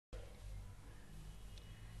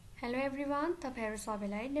Hello everyone, तपाईहरु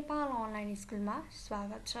सबैलाई Nepal online स्कुलमा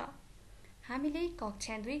स्वागत छ। हामीले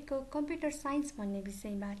कक्षा 2 को कम्प्युटर साइन्स भन्ने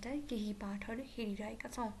विषयबाट केही पाठहरु हेरिरहेका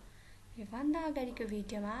छौं। योभन्दा अगाडिको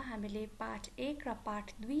भिडियोमा हामीले पाठ 1 र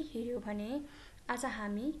पाठ 2 हेर्यौं भने आज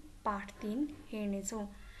हामी पाठ 3 हेर्ने छौं।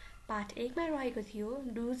 पाठ 1 मा रहेको थियो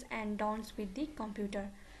does and don'ts with the computer.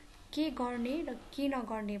 के गर्ने र के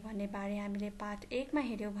नगर्ने भन्ने बारे हामीले पाठ 1 मा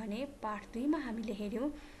हेर्यौं भने पाठ 2 मा हामीले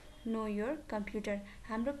हेर्यौं नो योर कम्प्युटर।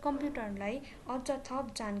 हाम्रो कम्प्युटरलाई अझ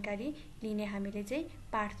थप जानकारी लिने हामीले चाहिँ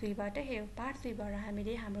पाठ 2 बाट हेर्यौं। पाठ 2 बाट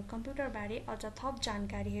हामीले हाम्रो कम्प्युटर बारे अझ थप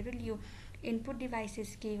जानकारीहरु लियौं। इनपुट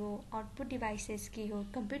डिभाइसेस के हो, आउटपुट डिभाइसेस के हो,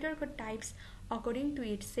 कम्प्युटरको types according to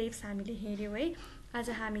it's shapes हामीले हेर्यौं है। आज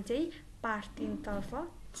हामी चाहिँ पाठ 3 तर्फ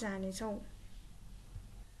जाने छौं।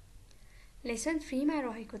 लेसन 3 मा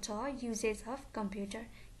रहेको छ युजेज अफ कम्प्युटर,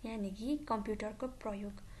 यानी कि कम्प्युटरको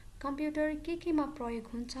प्रयोग। कम्प्युटर केमा प्रयोग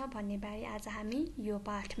हुन्छ भन्ने बारे आज हामी यो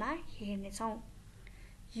पाठमा हेर्ने छौं।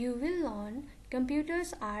 You will learn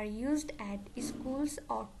computers are used at schools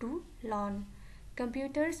or to learn.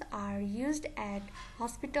 Computers are used at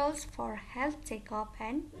hospitals for health checkup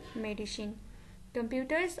and medicine.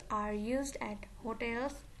 Computers are used at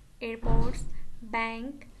hotels, airports,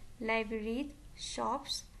 bank, libraries,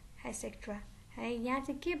 shops, etc. है यहाँ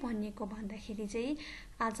चाहिँ के भनिएको भन्दाखेरि चाहिँ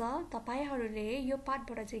आज तपाईहरुले यो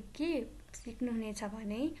पाठबाट चाहिँ के सिक्नु हुनेछ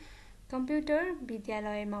भने कम्प्युटर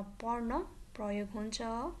विद्यालयमा पढ्न प्रयोग हुन्छ,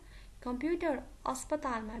 कम्प्युटर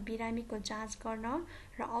अस्पतालमा बिरामीको जाँच गर्न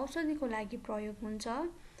र औषधिको लागि प्रयोग हुन्छ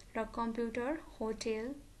र कम्प्युटर होटल,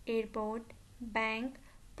 एयरपोर्ट, बैंक,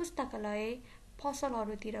 पुस्तकालय,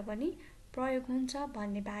 पसलहरुतिर पनि प्रयोग हुन्छ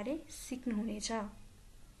भन्ने बारे सिक्नु हुनेछ।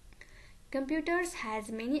 Computers has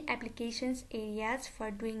many applications areas for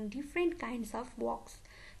doing different kinds of works.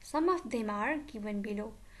 Some of them are given below.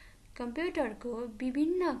 Computer को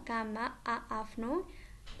विभिन्न काममा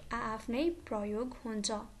आफ्नै प्रयोग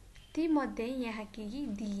हुन्छ। ती मध्ये यहाँ केही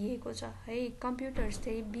दिइएको छ है। कम्प्युटर्स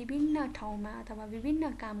चाहिँ विभिन्न ठाउँमा अथवा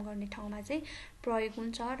विभिन्न काम गर्ने ठाउँमा चाहिँ प्रयोग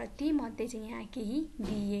हुन्छ र ती मध्ये चाहिँ यहाँ केही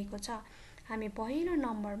दिइएको छ। हामी पहिलो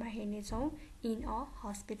नम्बरमा हेर्ने छौं इन अ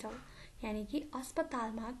हस्पिटल, यानी कि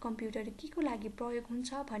अस्पतालमा कम्प्युटर केको लागि प्रयोग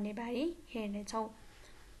हुन्छ भन्ने बारे हेर्ने छौं।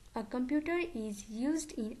 A computer is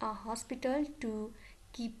used in a hospital to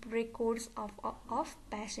keep records of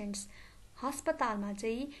patients. अस्पतालमा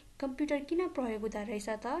चाहिँ कम्प्युटर किन प्रयोग हुँदा रहेछ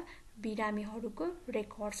त बिरामीहरुको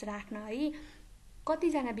रेकर्ड्स राख्न है। कति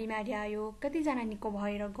जना बिमारी आयो, कति जना निको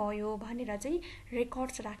भएर गयो भनेर चाहिँ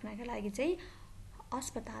रेकर्ड्स राख्नका लागि चाहिँ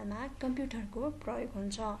अस्पतालमा कम्प्युटरको प्रयोग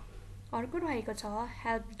हुन्छ। अर्को रहेको छ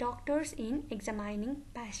हेल्प डक्टर्स इन एक्जामिनिङ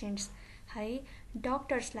पेशेन्ट्स है।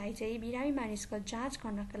 डक्टर्सलाई चाहिँ बिरामी मानिसको जाँच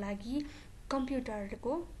गर्नका लागि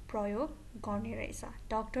कम्प्युटरको प्रयोग गर्ने रहेछ।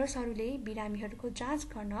 डक्टर्सहरुले बिरामीहरुको जाँच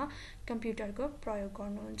गर्न कम्प्युटरको प्रयोग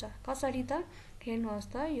गर्नुहुन्छ। कसरी त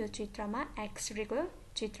हेर्नुहोस् त यो चित्रमा एक्सरे को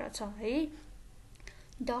चित्र छ है।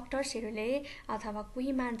 डक्टर्सहरुले अथवा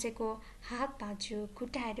कोही मान्छेको हात भाँच्यो,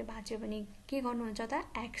 खुट्टाहरु भाँच्यो भने के गर्नुहुन्छ त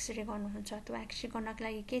एक्सरे गर्नुहुन्छ। त्यो एक्सरे गर्नका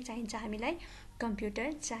लागि के चाहिन्छ हामीलाई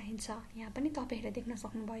कम्प्युटर चाहिन्छ। यहाँ पनि तपाईहरुले देख्न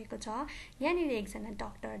सक्नु भएको छ यहाँनिर एकजना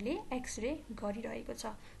डाक्टरले एक्सरे गरिरहेको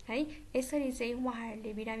छ है। यसरी चाहिँ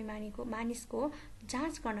उहाँहरुले बिरामी मानिसको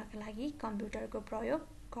जाँच गर्नका लागि कम्प्युटरको प्रयोग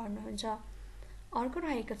गर्नुहुन्छ। अर्को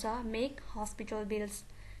रहेको छ मेक हस्पिटल बिल्स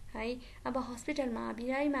है। अब हस्पिटलमा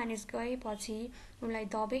बिरामी मानिस गएपछि उनलाई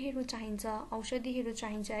दबाईहरु चाहिन्छ, औषधिहरु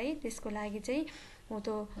चाहिन्छ है। त्यसको लागि चाहिँ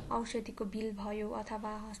त्यो औषधिको बिल भयो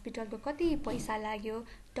अथवा हस्पिटलको कति पैसा लाग्यो,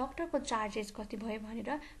 डाक्टरको चार्जेस कति भयो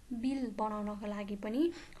भनेर बिल बनाउनको लागि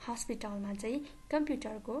पनि हस्पिटलमा चाहिँ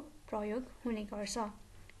कम्प्युटरको प्रयोग हुने गर्छ।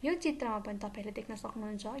 यो चित्रमा पनि तपाईले देख्न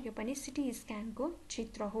सक्नुहुन्छ यो पनि सिटी स्क्यानको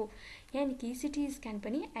चित्र हो, यानी कि सिटी स्क्यान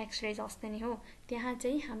पनि एक्सरे जस्तै नै हो। त्यहाँ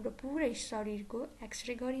चाहिँ हाम्रो पुरै शरीरको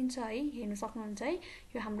एक्सरे गरिन्छ है। हेर्न सक्नुहुन्छ है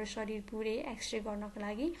यो हाम्रो शरीर पुरै एक्सरे गर्नको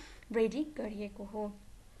लागि रेडी गरिएको हो।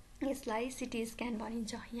 यसलाई सिटी स्क्यान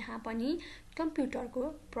भनिन्छ। यहाँ पनि कम्प्युटरको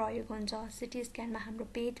प्रयोग हुन्छ। सिटी स्क्यानमा हाम्रो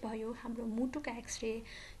पेट भयो, हाम्रो मुटुको एक्सरे,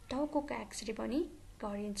 टाउकोको एक्सरे पनि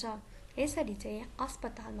गरिन्छ। यसरी चाहिँ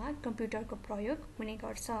अस्पतालमा कम्प्युटरको प्रयोग हुने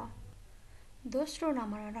गर्छ। दोस्रो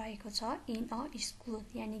नम्बरमा रहेको छ इन अ स्कुल,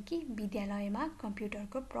 यानी कि विद्यालयमा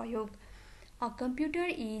कम्प्युटरको प्रयोग। A computer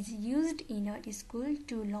is used in a school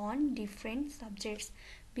to learn different subjects.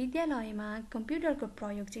 विद्यालयमा कम्प्युटरको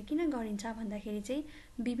प्रयोग चाहिँ किन गरिन्छ भन्दाखेरि चाहिँ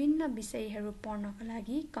विभिन्न विषयहरु पढ्नका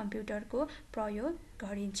लागि कम्प्युटरको प्रयोग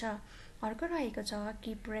गरिन्छ। अर्को रहेको छ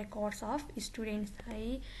कीप रेकर्ड्स अफ स्टुडेन्ट्स है।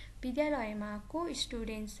 विद्यालयमा को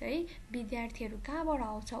स्टुडेन्ट्स है विद्यार्थीहरु कहाँबाट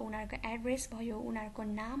आउँछ, उनीहरुको एड्रेस भयो, उनीहरुको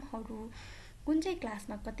नामहरु, कुन चाहिँ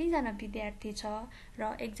क्लासमा कतिजना विद्यार्थी छ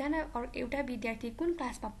र एउटा विद्यार्थी कुन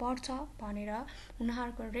क्लासमा पढ्छ भनेर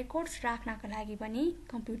उनीहरूको रेकर्ड्स राख्नका लागि पनि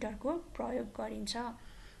कम्प्युटरको प्रयोग गरिन्छ।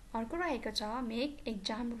 अर्को रहेको छ मेक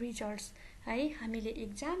एक्जाम रिजल्ट्स है। हामीले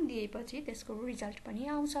एक्जाम दिएपछि त्यसको रिजल्ट पनि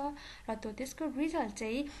आउँछ र त्यसको रिजल्ट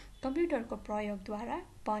चाहिँ कम्प्युटरको प्रयोगद्वारा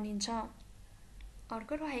बनिन्छ।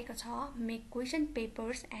 अर्को रहेको छ make question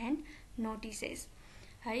papers and notices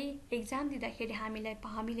है। एक्जाम दिँदाखेरि हामीले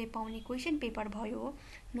पाउने क्वेसन पेपर भयो,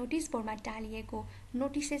 नोटिस बोर्डमा टालिएको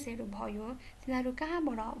नोटिसेसहरू भयो, तिनीहरू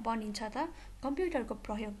कहाँबाट बनिन्छ त कम्प्युटरको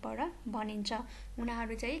प्रयोगबाट बनिन्छ।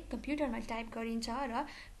 उनीहरू चाहिँ कम्प्युटरमा टाइप गरिन्छ र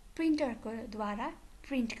प्रिन्टरको द्वारा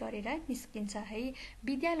प्रिन्ट गरेर निस्किन्छ है।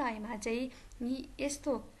 विद्यालयमा चाहिँ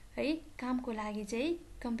यस्तो है कामको लागि चाहिँ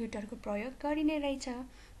कम्प्युटरको प्रयोग गरिने रहेछ।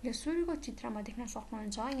 यो सुरुको चित्रमा देख्न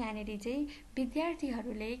सक्नुहुन्छ यहाँनेरि चाहिँ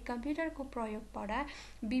विद्यार्थीहरूले कम्प्युटरको प्रयोगबाट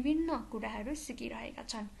विभिन्न कुराहरू सिकिरहेका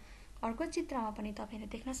छन्। अर्को चित्रमा पनि तपाईले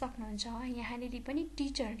देख्न सक्नुहुन्छ यहाँनेरि पनि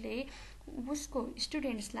टिचरले उसको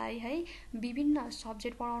स्टुडेन्ट्सलाई है विभिन्न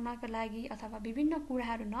सब्जेक्ट पढाउनका लागि अथवा विभिन्न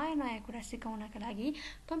कुराहरू नयाँ कुरा सिकाउनका लागि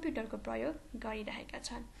कम्प्युटरको प्रयोग गरिरहेका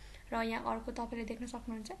छन्। र यहाँ अर्को तपाईले देख्न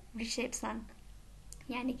सक्नुहुन्छ रिसेप्सन,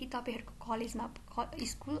 यानि कि तपाईहरुको कलेजमा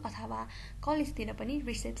स्कुल अथवा कलेजतिर पनि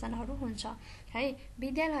रिसेप्सनहरू हुन्छ है।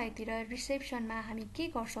 विद्यालयतिर रिसेप्सनमा हामी के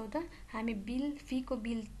गर्छौं त हामी फीको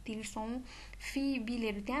बिल तिर्छौं, फी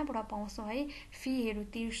बिलहरू त्यहाँबाट पाउँछौं है। फीहरू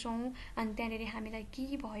तिर्छौं अनि त्यहाँनेरि हामीलाई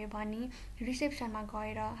के भयो भने रिसेप्सनमा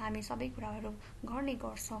गएर हामी सबै कुराहरू गर्ने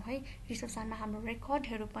गर्छौं है। रिसेप्सनमा हाम्रो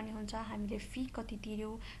रेकर्डहरू पनि हुन्छ, हामीले फी कति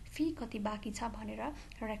तिर्यो, फी कति बाँकी छ भनेर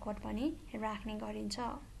रेकर्ड पनि राख्ने गरिन्छ।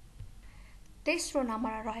 तेस्रो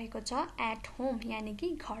नम्बरमा रहेको छ एट होम, यानी कि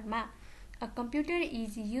घरमा। A computer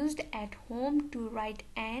is used at home to right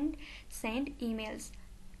and send emails.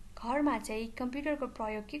 घरमा चाहिँ कम्प्युटरको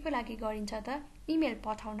प्रयोग के को लागि गरिन्छ त इमेल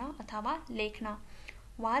पठाउन अथवा लेख्न।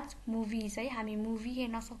 वाच मुभिज है, हामी मुभी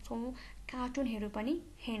हेर्न सक्छौं, कार्टुनहरू पनि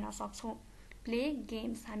हेर्न सक्छौं। प्ले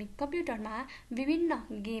गेम्स, हामी कम्प्युटरमा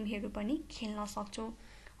विभिन्न गेमहरू पनि खेल्न सक्छौं।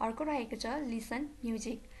 अर्को रहेको छ लिसन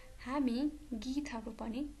म्युजिक, हामी गीतहरू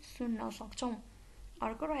पनि सुन्न सक्छौं।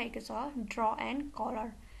 अर्को रहेको छ ड्र एन्ड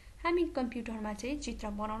कलर, हामी कम्प्युटरमा चाहिँ चित्र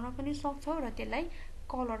बनाउन पनि सक्छौं र त्यसलाई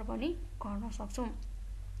कलर पनि गर्न सक्छौं।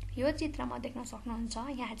 यो चित्रमा देख्न सक्नुहुन्छ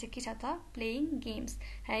यहाँ चाहिँ के छ त प्लेइङ गेम्स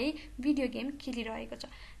है, भिडियो गेम खेलिरहेको छ।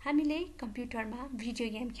 हामीले कम्प्युटरमा भिडियो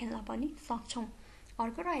गेम खेल्न पनि सक्छौं।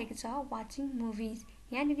 अर्को रहेको छ वाचिङ मुभिज,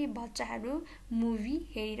 यहाँनिर बच्चाहरू मुभी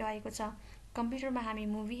हेरिरहेको छ। कम्प्युटरमा हामी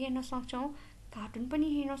मुभी हेर्न सक्छौं, कार्टुन पनि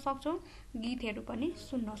हेर्न सक्छौं, गीतहरू पनि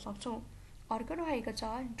सुन्न सक्छौं। अर्को रहेको छ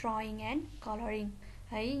ड्रइङ एन्ड कलरिङ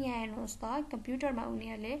है। यहाँ हेर्नुहोस् त कम्प्युटरमा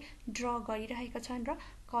उनीहरूले ड्र गरिरहेका छन् र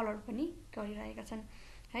कलर पनि गरिरहेका छन्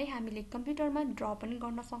है। हामीले कम्प्युटरमा ड्र पनि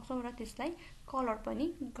गर्न सक्छौं र त्यसलाई कलर पनि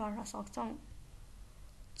गर्न सक्छौं।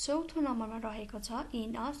 चौथो नम्बरमा रहेको छ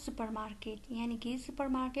इन अ सुपरमार्केट, यानी कि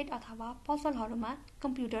सुपरमार्केट अथवा पसलहरूमा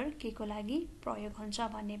कम्प्युटर के को लागि प्रयोग हुन्छ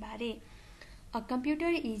भन्ने बारे। A computer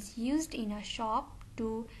is used in a shop to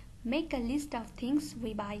make a list of things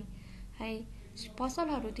we buy है।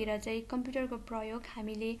 पसलहरूतिर चाहिँ कम्प्युटरको प्रयोग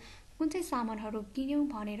हामीले कुन चाहिँ सामानहरू किन्यौं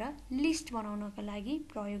भनेर लिस्ट बनाउनका लागि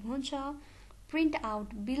प्रयोग हुन्छ। Print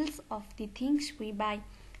out bills of the things we by,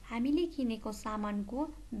 हामीले किनेको सामानको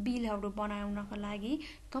बिलहरू बनाउनका लागि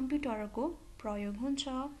कम्प्युटरको प्रयोग हुन्छ।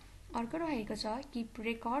 अर्को रहेको छ keep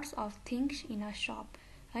records of things in a शप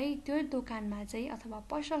है। त्यो दोकानमा चाहिँ अथवा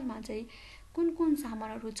पसलमा चाहिँ कुन कुन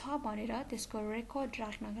सामानहरू छ भनेर त्यसको रेकर्ड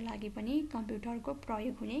राख्नका लागि पनि कम्प्युटरको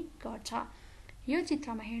प्रयोग हुने गर्छ। यो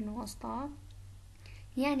चित्रमा हेर्नुहोस् त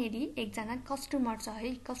यहाँनेरि एकजना कस्टमर छ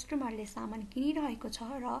है। कस्टमरले सामान किनिरहेको छ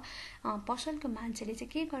र पसलको मान्छेले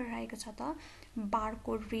चाहिँ के गरिरहेको छ त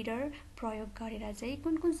बारकोड रिडर प्रयोग गरेर चाहिँ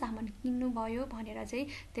कुन कुन सामान किन्नु भयो भनेर चाहिँ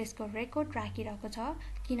त्यसको रेकर्ड राखिरहेको छ,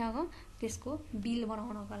 किन त्यसको बिल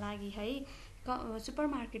बनाउनको लागि है।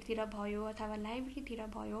 सुपरमार्केटतिर भयो अथवा लाइब्रेरीतिर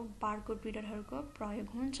भयो बारकोड रिडरहरूको प्रयोग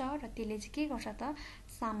हुन्छ र त्यसले चाहिँ के गर्छ त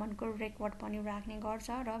सामानको रेकर्ड पनि राख्ने गर्छ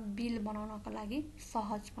र बिल बनाउनको लागि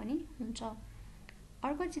सहज पनि हुन्छ।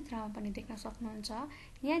 अर्को चित्रमा पनि देख्न सक्नुहुन्छ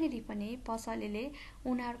यहाँनिर पनि पसलेले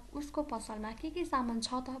उसको पसलमा के सामान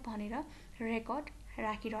छ त भनेर रेकर्ड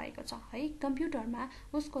राखिरहेको छ है। कम्प्युटरमा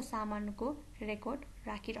उसको सामानको रेकर्ड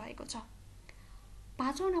राखिरहेको छ।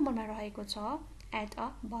 पाँचौं नम्बरमा रहेको छ एट अ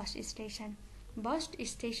बस स्टेसन। बस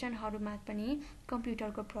स्टेसनहरूमा पनि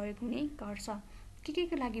कम्प्युटरको प्रयोग हुने गर्छ। के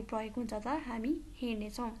को लागि प्रयोग हुन्छ त हामी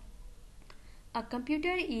हेर्नेछौँ। A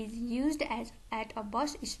computer is used at a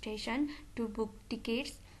bus station to book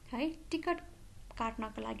tickets है, टिकट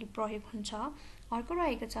काट्नको लागि प्रयोग हुन्छ। अर्को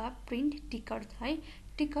रहेको छ प्रिन्ट टिकट है,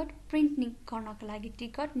 टिकट प्रिन्ट गर्नको लागि,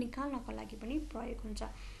 टिकट निकाल्नको लागि पनि प्रयोग हुन्छ।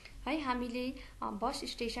 है हामीले बस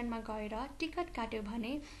स्टेसनमा गएर टिकट काट्यो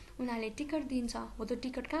भने उनीहरूले टिकट दिन्छ हो त्यो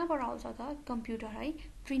टिकट कहाँबाट आउँछ त कम्प्युटर है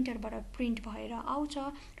प्रिन्टरबाट प्रिन्ट भएर आउँछ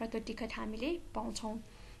र त्यो टिकट हामीले पाउँछौं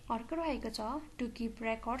अर्को रहेको छ to keep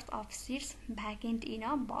records of seats vacant in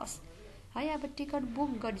a बस है अब टिकट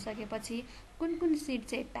बुक गरिसकेपछि कुन सिट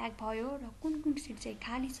चाहिँ प्याक भयो र कुन सिट चाहिँ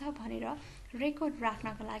खाली छ भनेर रेकर्ड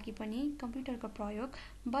राख्नका लागि पनि कम्प्युटरको प्रयोग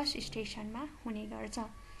बस स्टेसनमा हुने गर्छ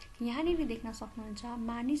यहाँनिर देख्न सक्नुहुन्छ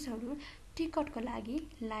मानिसहरू टिकटको लागि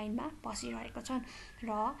लाइनमा बसिरहेका छन्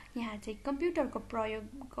र यहाँ चाहिँ कम्प्युटरको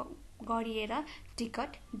प्रयोग गरिएर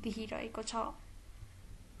टिकट दिइरहेको छ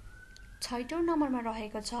 6औं नम्बरमा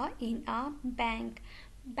रहेको छ इन अ ब्याङ्क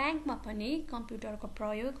ब्याङ्कमा पनि कम्प्युटरको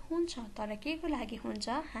प्रयोग हुन्छ तर केको लागि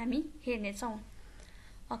हुन्छ हामी हेर्नेछौं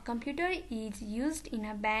a computer is used in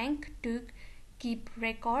a bank to keep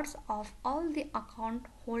records of all the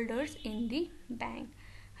account holders in the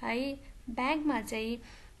bank है ब्याङ्कमा चाहिँ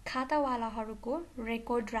खातावालाहरूको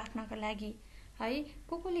रेकर्ड राख्नका लागि है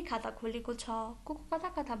कोले खाता खोलेको छ को कता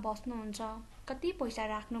कता बस्नुहुन्छ कति पैसा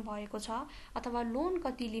राख्नु भएको छ अथवा लोन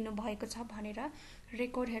कति लिनु भएको छ भनेर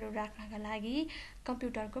रेकर्डहरू राख्नका लागि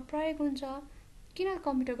कम्प्युटरको प्रयोग हुन्छ किन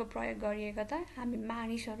कम्प्युटरको प्रयोग गरिएको त हामी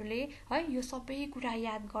मानिसहरूले है यो सबै कुरा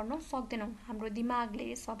याद गर्न सक्दैनौं हाम्रो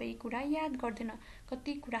दिमागले सबै कुरा याद गर्दैन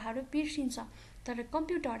कति कुराहरू बिर्सिन्छ तर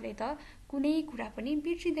कम्प्युटरले त कुनै कुरा पनि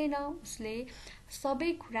बिर्सिदैन उसले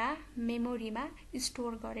सबै कुरा मेमोरीमा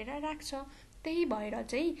स्टोर गरेर राख्छ त्यही भएर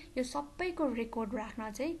चाहिँ यो सबैको रेकर्ड राख्न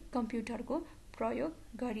चाहिँ कम्प्युटरको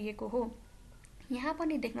प्रयोग गरिएको हो यहाँ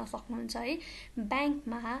पनि देख्न सक्नुहुन्छ है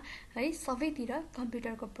ब्याङ्कमा है सबैतिर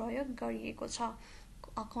कम्प्युटरको प्रयोग गरिएको छ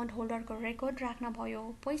अकाउन्ट होल्डरको रेकर्ड राख्न भयो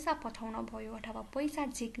पैसा पठाउन भयो अथवा पैसा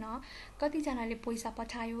झिक्न कतिजनाले पैसा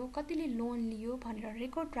पठायो कतिले लोन लियो भनेर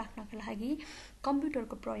रेकर्ड राख्नका लागि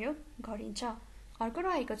कम्प्युटरको प्रयोग गरिन्छ अर्को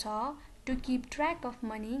रहेको छ to keep track of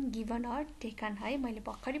money given or taken है मैले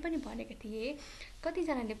भर्खरै पनि भनेको थिएँ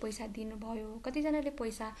कतिजनाले पैसा दिनुभयो कतिजनाले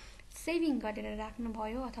पैसा सेभिङ गरेर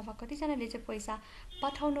राख्नुभयो अथवा कतिजनाले चाहिँ पैसा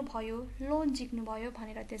पठाउनु भयो लोन झिक्नु भयो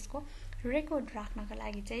भनेर त्यसको रेकर्ड राख्नका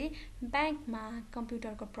लागि चाहिँ ब्याङ्कमा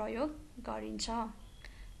कम्प्युटरको प्रयोग गरिन्छ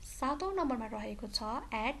 7औं नम्बरमा रहेको छ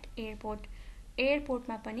एट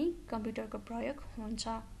एयरपोर्टमा पनि कम्प्युटरको प्रयोग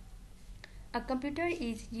हुन्छ A computer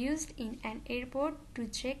is used in an airport to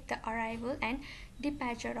check the arrival and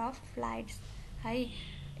departure of flights. है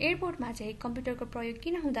एयरपोर्टमा चाहिँ कम्प्युटरको प्रयोग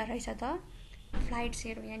किन हुँदा रहेछ त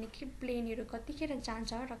फ्लाइट्सहरू यानी कि प्लेनहरू कतिखेर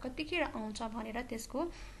जान्छ र कतिखेर आउँछ भनेर त्यसको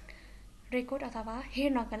रेकर्ड अथवा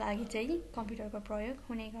हेर्नका लागि चाहिँ कम्प्युटरको प्रयोग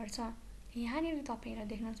हुने गर्छ यहाँनिर तपाईहरु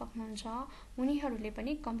देख्न सक्नुहुन्छ उनीहरूले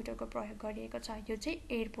पनि कम्प्युटरको प्रयोग गरिएको छ यो चाहिँ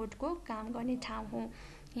एयरपोर्टको काम गर्ने ठाउँ हो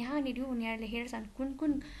यहाँनिर उनीहरूले हेर्छन्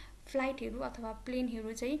कुन फ्लाइटहरू अथवा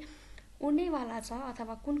प्लेनहरू चाहिँ उड्नेवाला छ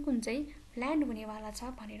अथवा कुन चाहिँ ल्यान्ड हुनेवाला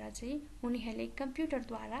छ भनेर चाहिँ उनीहरूले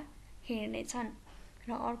कम्प्युटरद्वारा हेर्ने छन्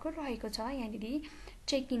र अर्को रहेको छ यहाँनिर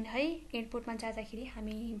चेक इन है एयरपोर्टमा जाँदाखेरि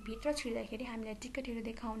हामी भित्र छिर्दाखेरि हामीलाई टिकटहरू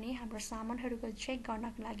देखाउने हाम्रो सामानहरूको चेक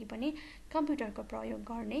गर्नको लागि पनि कम्प्युटरको प्रयोग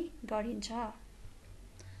गर्ने गरिन्छ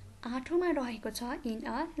 8औंमा रहेको छ in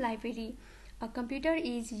a library A computer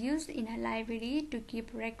is used in a library to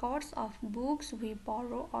keep records of books we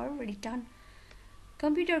borrow or return.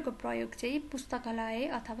 कम्प्युटरको प्रयोग चाहिँ पुस्तकालय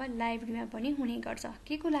अथवा लाइब्रेरीमा पनि हुने गर्छ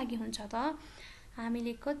केको लागि हुन्छ त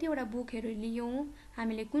हामीले कतिवटा बुकहरू लियौं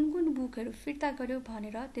हामीले कुन बुकहरू फिर्ता गर्यौं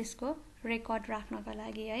भनेर त्यसको रेकर्ड राख्नका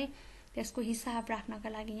लागि है त्यसको हिसाब राख्नका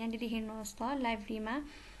लागि यहाँनिर हेर्नुहोस् त लाइब्रेरीमा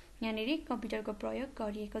यहाँनिर कम्प्युटरको प्रयोग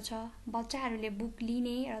गरिएको छ बच्चाहरूले बुक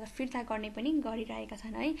लिने र फिर्ता गर्ने पनि गरिरहेका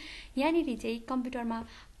छन् है यहाँनिर चाहिँ कम्प्युटरमा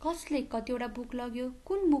कसले कतिवटा बुक लग्यो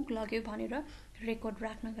कुन बुक लग्यो भनेर रेकर्ड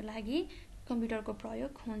राख्नका लागि कम्प्युटरको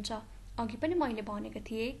प्रयोग हुन्छ अघि पनि मैले भनेको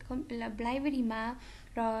थिएँ लाइब्रेरीमा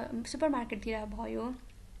र सुपरमार्केटतिर भयो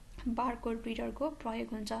बारकोड रिडरको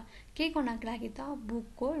प्रयोग हुन्छ के गर्नका लागि त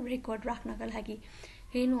बुकको रेकर्ड राख्नका लागि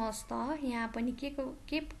हेर्नुहोस् त यहाँ पनि के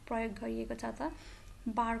प्रयोग गरिएको छ त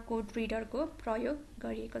बारकोड रिडरको प्रयोग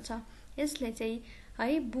गरिएको छ यसले चाहिँ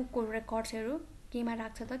है बुकको रेकर्ड्सहरू केमा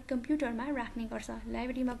राख्छ त कम्प्युटरमा राख्ने गर्छ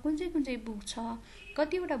लाइब्रेरीमा कुन चाहिँ बुक छ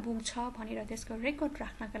कतिवटा बुक छ भनेर त्यसको रेकर्ड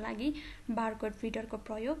राख्नका लागि बारकोड रिडरको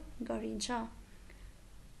प्रयोग गरिन्छ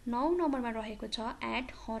 9 नम्बरमा रहेको छ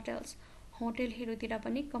एट होटलहरूतिर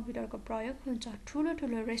पनि कम्प्युटरको प्रयोग हुन्छ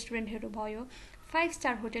ठुलो रेस्टुरेन्टहरू भयो 5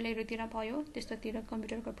 स्टार होटलहरूतिर भयो त्यस्तोतिर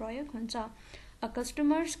कम्प्युटरको प्रयोग हुन्छ A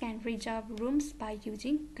customers can reserve rooms by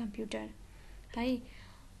using computer. है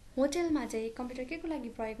होटलमा चाहिँ कम्प्युटर केको लागि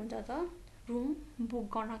प्रयोग हुन्छ त रुम बुक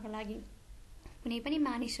गर्नको लागि कुनै पनि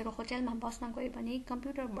मानिसहरू होटलमा बस्न गए भने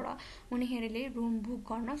कम्प्युटरबाट उनीहरूले रुम बुक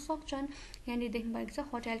गर्न सक्छन् यहाँनिर देख्नु भएको छ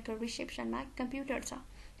होटलको रिसेप्सनमा कम्प्युटर छ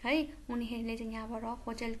है। उनीहरूले चाहिँ यहाँबाट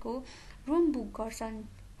होटलको रुम बुक गर्छन्,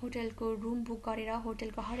 होटलको रुम बुक गरेर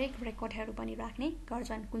होटलको हरेक रेकर्डहरू पनि राख्ने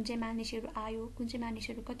गर्छन्। कुन चाहिँ मानिसहरू आयो, कुन चाहिँ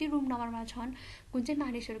मानिसहरू कति रुम नम्बरमा छन्, कुन चाहिँ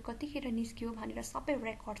मानिसहरू कतिखेर निस्कियो भनेर सबै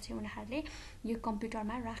रेकर्ड चाहिँ उनीहरूले यो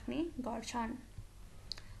कम्प्युटरमा राख्ने गर्छन्।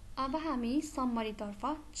 अब हामी सम्मरीतर्फ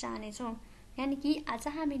जानेछौँ, यानि कि आज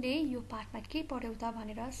हामीले यो पाठमा के पढ्यौँ त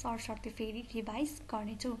भनेर सरसर्ती फेरि रिभाइज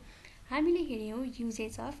गर्नेछौँ। हामीले हेऱ्यौँ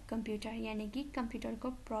युजेज अफ कम्प्युटर, यानि कि कम्प्युटरको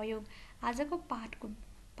प्रयोग। आजको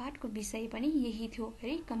पाठको विषय पनि यही थियो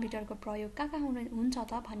है। कम्प्युटरको प्रयोग कहाँ हुन्छ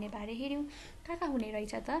त भन्ने बारे हेऱ्यौँ। कहाँ हुने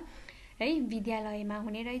रहेछ त है, विद्यालयमा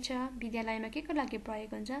हुने रहेछ। विद्यालयमा के को लागि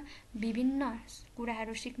प्रयोग हुन्छ, विभिन्न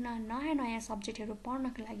कुराहरू सिक्न, नयाँ नयाँ सब्जेक्टहरू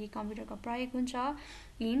पढ्नको लागि कम्प्युटरको प्रयोग हुन्छ।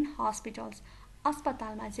 इन हस्पिटल्स,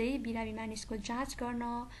 अस्पतालमा चाहिँ बिरामी मानिसको जाँच गर्न,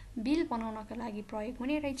 बिल बनाउनको लागि प्रयोग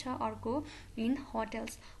हुने रहेछ। अर्को इन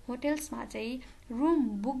होटल्स, होटल्समा चाहिँ रुम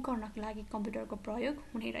बुक गर्नको लागि कम्प्युटरको प्रयोग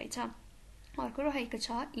हुने रहेछ। अर्को रहेको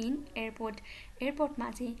छ इन एयरपोर्ट, एयरपोर्टमा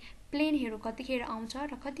चाहिँ प्लेनहरू कतिखेर आउँछ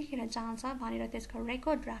र कतिखेर जान्छ भनेर त्यसको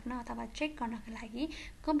रेकर्ड राख्न अथवा चेक गर्नको लागि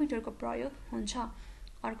कम्प्युटरको प्रयोग हुन्छ।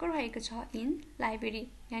 अर्को रहेको छ इन लाइब्रेरी,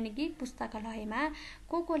 यानि कि पुस्तकालयमा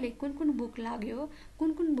कोले कुन बुक लाग्यो,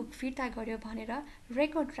 कुन बुक फिर्ता गर्यो भनेर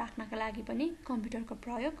रेकर्ड राख्नका लागि पनि कम्प्युटरको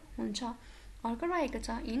प्रयोग हुन्छ। अर्को रहेको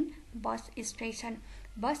छ इन बस स्टेसन,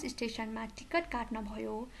 बस स्टेसनमा टिकट काट्न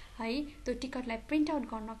भयो है, त्यो टिकटलाई प्रिन्ट आउट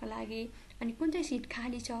गर्नको लागि, अनि कुन चाहिँ सिट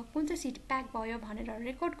खाली छ, कुन चाहिँ सिट प्याक भयो भनेर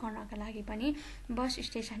रेकर्ड गर्नका लागि पनि बस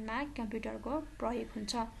स्टेसनमा कम्प्युटरको प्रयोग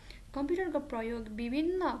हुन्छ। कम्प्युटरको प्रयोग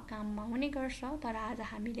विभिन्न काममा हुने गर्छ, तर आज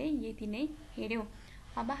हामीले यति नै हेऱ्यौँ।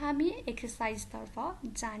 अब हामी एक्सर्साइजतर्फ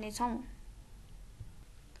जानेछौँ।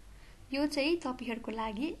 यो चाहिँ तपाईहरुको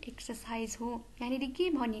लागि एक्सर्साइज हो। यहाँनिर के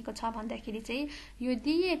भनिएको छ भन्दाखेरि चाहिँ यो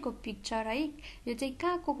दिएको पिक्चर है, यो चाहिँ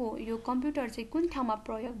कहाँको हो, यो कम्प्युटर चाहिँ कुन ठाउँमा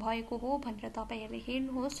प्रयोग भएको हो भनेर तपाईहरुले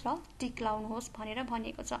हेर्नुहोस् र टिक लाउनुहोस् भनेर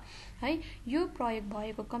भनिएको छ है। यो प्रयोग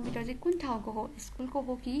भएको कम्प्युटर चाहिँ कुन ठाउँको हो, स्कुलको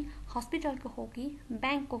हो कि हस्पिटलको हो कि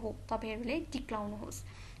ब्याङ्कको हो, तपाईहरुले टिक लाउनुहोस्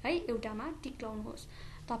है। एउटामा टिक लाउनुहोस्।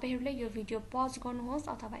 तपाईहरुले यो भिडियो पज गर्नुहोस्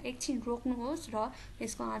अथवा एकछिन रोक्नुहोस् र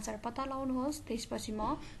यसको आन्सर पत्ता लगाउनुहोस्। त्यसपछि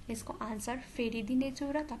म यसको आन्सर फेरि दिनेछु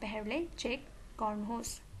र तपाईहरुले चेक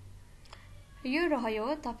गर्नुहोस्। यो रह्यो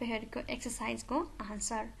तपाईहरुको एक्सर्साइजको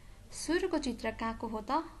आन्सर। सुरुको चित्र कहाँको हो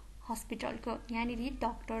त, हस्पिटलको, यहाँनिर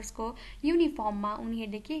डाक्टर्सको युनिफर्ममा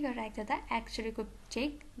उनीहरूले के गरिरहेको छ त, एक्सरेको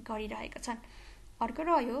चेक गरिरहेका छन्। अर्को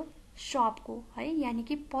रह्यो शपको है, यानि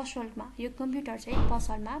कि पसलमा, यो कम्प्युटर चाहिँ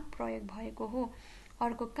पसलमा प्रयोग भएको हो।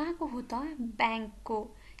 अर्को कहाँको हो त, ब्याङ्कको,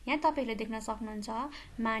 यहाँ तपाईले देख्न सक्नुहुन्छ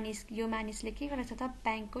यो मानिसले के गरेछ त,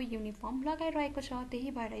 ब्याङ्कको युनिफर्म लगाइरहेको छ,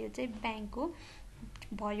 त्यही भएर यो चाहिँ ब्याङ्कको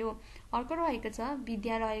भयो। अर्को रहेको छ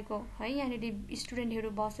विद्यालयको है, यहाँनिर स्टुडेन्टहरू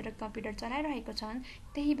बसेर कम्प्युटर चलाइरहेको छन्,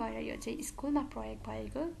 त्यही भएर यो चाहिँ स्कुलमा प्रयोग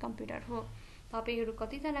भएको कम्प्युटर हो। तपाईहरु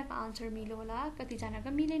कतिजनाको आन्सर मिल्यो होला, कतिजनाको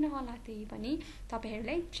मिलेन होला, त्यही पनि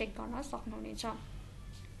तपाईहरुले चेक गर्न सक्नुहुनेछ।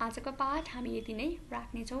 आजको पाठ हामी यति नै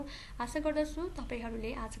राख्नेछौँ। आशा गर्दछु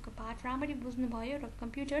तपाईहरुले आजको पाठ राम्ररी बुझ्नुभयो र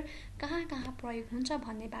कम्प्युटर कहाँ कहाँ प्रयोग हुन्छ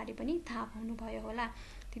भन्ने बारे पनि थाहा पाउनुभयो होला।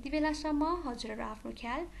 त्यति बेलासम्म हजुरहरु आफ्नो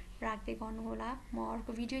ख्याल राख्दै गर्नुहोला। म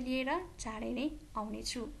अर्को भिडियो लिएर चाँडै नै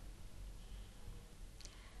आउनेछु।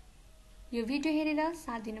 यो भिडियो हेरेर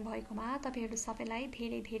साथ दिनुभएकोमा तपाईहरु सबैलाई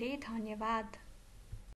धेरै धेरै धन्यवाद।